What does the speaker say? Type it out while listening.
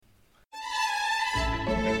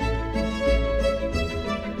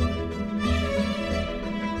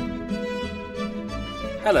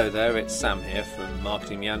Hello there, it's Sam here from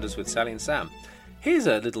Marketing Meanders with Sally and Sam. Here's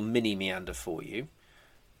a little mini meander for you.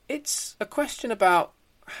 It's a question about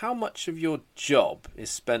how much of your job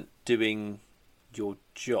is spent doing your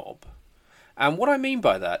job. And what I mean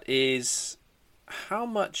by that is how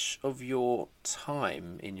much of your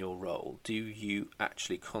time in your role do you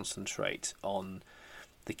actually concentrate on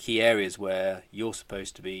the key areas where you're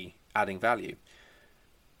supposed to be adding value?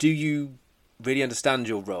 Do you really understand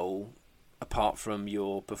your role apart from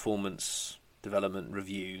your performance development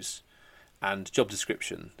reviews and job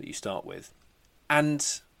description that you start with? And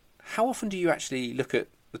how often do you actually look at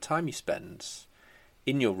the time you spend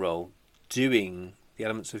in your role doing the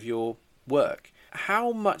elements of your work?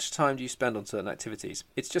 How much time do you spend on certain activities?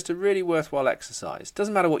 It's just a really worthwhile exercise.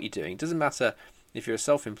 Doesn't matter what you're doing. Doesn't matter if you're a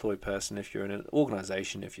self-employed person, if you're in an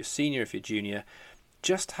organisation, if you're senior, if you're junior.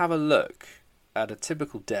 Just have a look at a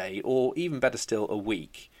typical day, or even better still, a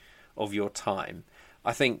week of your time.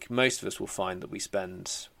 I think most of us will find that we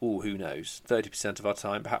spend, who knows, 30% of our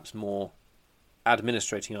time, perhaps more,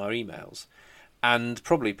 administrating our emails, and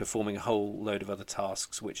probably performing a whole load of other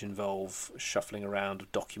tasks which involve shuffling around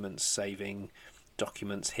documents, saving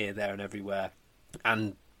documents here, there and everywhere,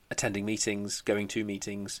 and attending meetings, going to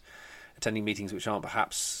meetings, attending meetings which aren't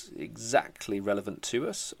perhaps exactly relevant to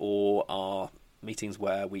us, or are meetings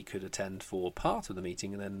where we could attend for part of the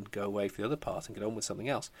meeting and then go away for the other part and get on with something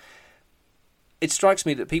else. It strikes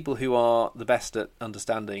me that people who are the best at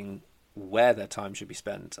understanding where their time should be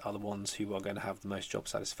spent are the ones who are going to have the most job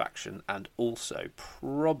satisfaction, and also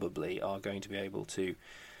probably are going to be able to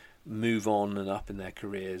move on and up in their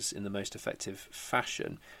careers in the most effective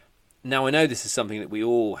fashion. Now, I know this is something that we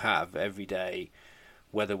all have every day,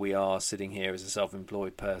 whether we are sitting here as a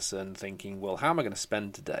self-employed person thinking, well, how am I going to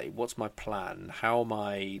spend today? What's my plan? How am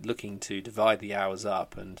I looking to divide the hours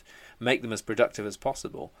up and make them as productive as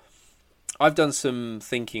possible? I've done some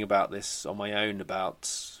thinking about this on my own,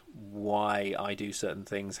 about why I do certain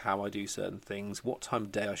things, how I do certain things, what time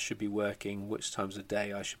of day I should be working, which times of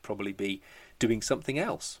day I should probably be doing something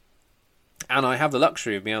else. And I have the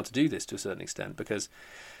luxury of being able to do this to a certain extent, because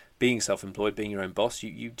being self-employed, being your own boss,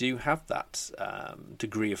 you do have that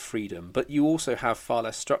degree of freedom, but you also have far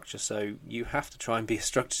less structure, so you have to try and be as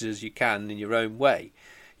structured as you can in your own way.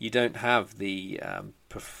 You don't have the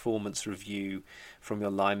performance review from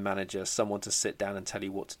your line manager, someone to sit down and tell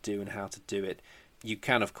you what to do and how to do it. You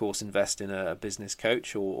can, of course, invest in a business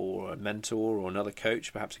coach or a mentor or another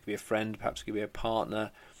coach. Perhaps it could be a friend, perhaps it could be a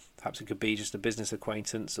partner, perhaps it could be just a business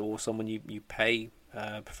acquaintance or someone you pay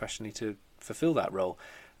professionally to fulfill that role.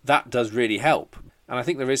 That does really help. And I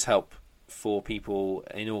think there is help for people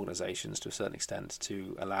in organisations to a certain extent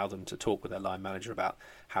to allow them to talk with their line manager about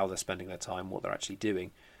how they're spending their time, what they're actually doing.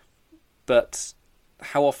 But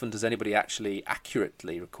how often does anybody actually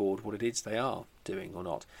accurately record what it is they are doing or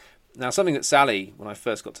not? Now, something that Sally, when I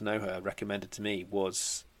first got to know her, recommended to me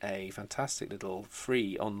was a fantastic little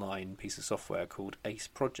free online piece of software called Ace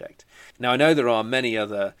Project. Now, I know there are many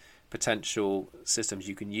other potential systems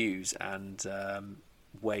you can use and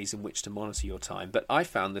ways in which to monitor your time, but I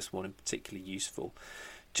found this one in particularly useful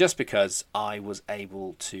just because I was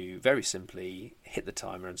able to very simply hit the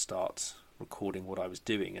timer and start recording what I was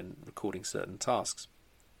doing and recording certain tasks.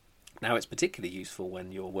 Now, it's particularly useful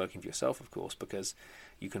when you're working for yourself, of course, because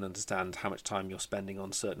you can understand how much time you're spending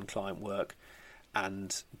on certain client work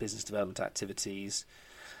and business development activities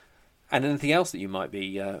and anything else that you might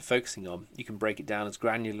be focusing on. You can break it down as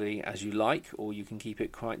granularly as you like, or you can keep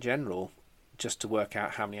it quite general, just to work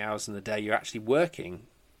out how many hours in the day you're actually working,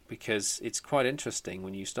 because it's quite interesting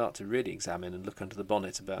when you start to really examine and look under the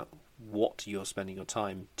bonnet about what you're spending your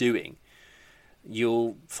time doing.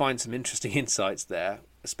 You'll find some interesting insights there,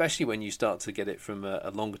 especially when you start to get it from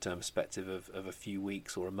a longer term perspective of a few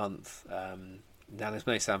weeks or a month. Now, this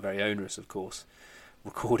may sound very onerous, of course,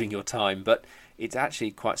 recording your time, but it's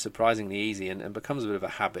actually quite surprisingly easy and becomes a bit of a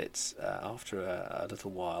habit after a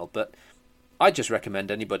little while. But I just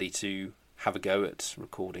recommend anybody to have a go at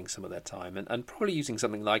recording some of their time, and probably using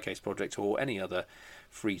something like Ace Project or any other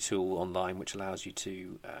free tool online which allows you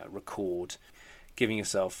to record, giving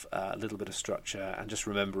yourself a little bit of structure and just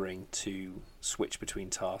remembering to switch between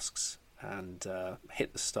tasks and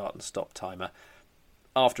hit the start and stop timer.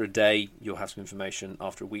 After a day, you'll have some information.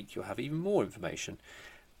 After a week, you'll have even more information.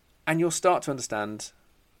 And you'll start to understand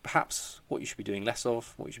perhaps what you should be doing less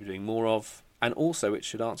of, what you should be doing more of, and also it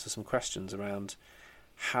should answer some questions around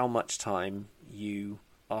how much time you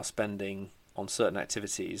are spending on certain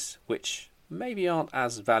activities which maybe aren't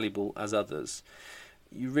as valuable as others.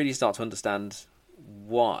 You really start to understand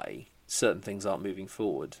why certain things aren't moving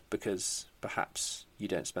forward, because perhaps you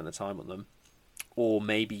don't spend the time on them, Or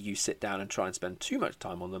maybe you sit down and try and spend too much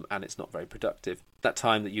time on them and it's not very productive. That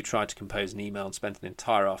time that you tried to compose an email and spent an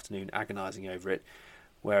entire afternoon agonising over it,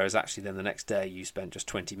 whereas actually then the next day you spent just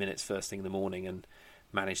 20 minutes first thing in the morning and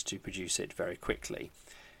managed to produce it very quickly.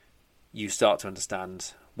 You start to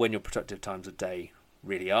understand when your productive times of day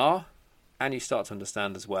really are, and you start to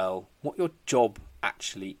understand as well what your job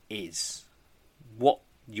actually is, what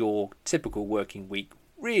your typical working week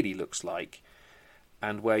really looks like,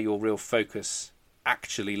 and where your real focus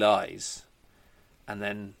actually lies. And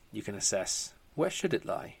then you can assess, where should it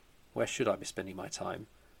lie? Where should I be spending my time?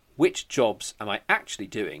 Which jobs am I actually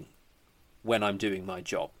doing when I'm doing my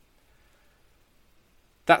job?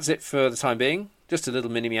 That's it for the time being. Just a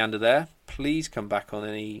little mini meander there. Please come back on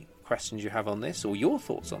any questions you have on this or your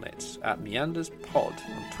thoughts on it at MeandersPod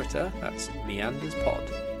on Twitter. That's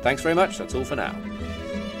MeandersPod. Thanks very much. That's all for now.